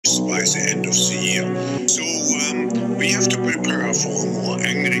beliefs by the end of the year. So we have to prepare for a more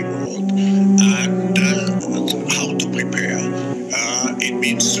angry world. And how to prepare? It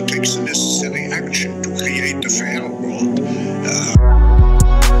means to take the necessary action to create a fair world.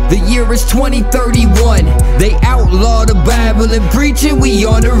 The year is 2031. They outlaw the Bible and preach it, we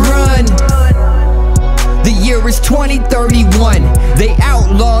on the run. The year is 2031. They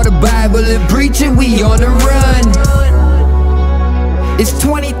outlaw the Bible and preach it, we on the run. It's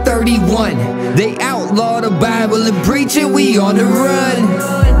 2031. They outlaw the Bible and preach it, we on the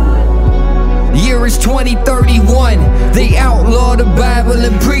run. Year is 2031. They outlaw the Bible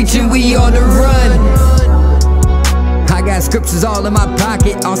and preach it, we on the run. I got scriptures all in my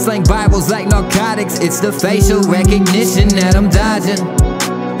pocket, all slang Bibles like narcotics. It's the facial recognition that I'm dodging,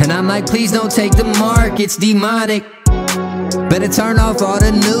 and I'm like, please don't take the mark, it's demonic. Better turn off all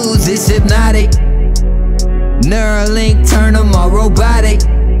the news, it's hypnotic. Neuralink, turn them all robotic.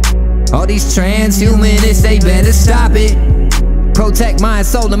 All these transhumanists, they better stop it. Protect my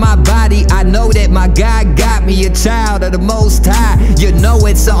soul and my body. I know that my God got me, a child of the Most High. You know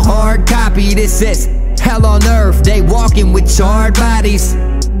it's a hard copy. This says hell on earth, they walking with charred bodies.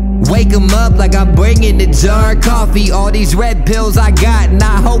 Wake them up like I'm bringing the jar of coffee. All these red pills I got, and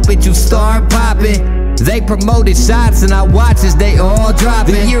I hope that you start popping. They promoted shots and I watch as they all drop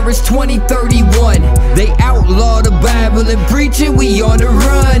it. The year is 2031. They outlaw the Bible and preach it, we on the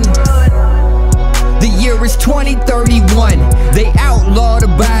run. The year is 2031. They outlaw the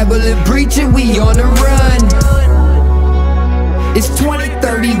Bible and preach it, we on the run. It's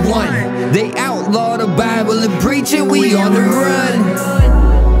 2031. They outlaw the Bible and preach it, we on the run.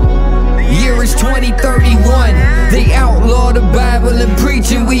 Year is 2031. They outlaw the Bible and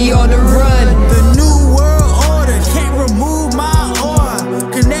preach it, we on the run. The new world order can't remove my aura.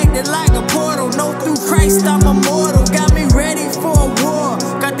 Connected like a portal, no through Christ I'm immortal. Got me ready for a war.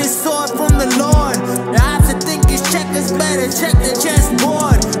 Got this sword from the Lord. The odds of think is checkers, better check the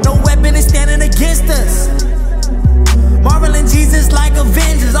chessboard. No weapon is standing against us. Marveling Jesus like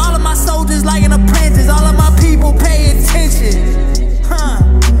Avengers. All of my soldiers like an apprentice. All of my people pay attention.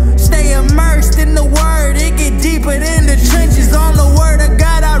 Stay immersed in the word, it get deeper than the trenches. On the word of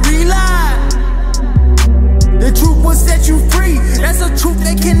God I rely. The truth will set you free, that's a truth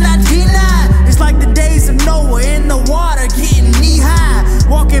they cannot deny. It's like the days of Noah in the water, getting knee high.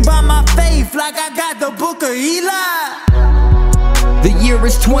 Walking by my faith like I got the book of Eli. The year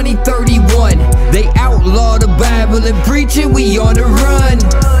is 2031. They outlaw the Bible and preach it, we on the run.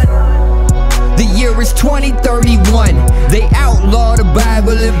 The year is 2031. They outlaw the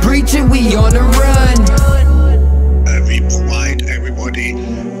Bible and preach it, we on the run. We provide everybody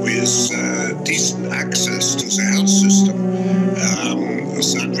with decent access to the health system,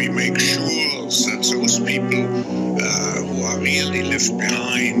 that we make sure that those people who are really left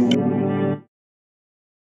behind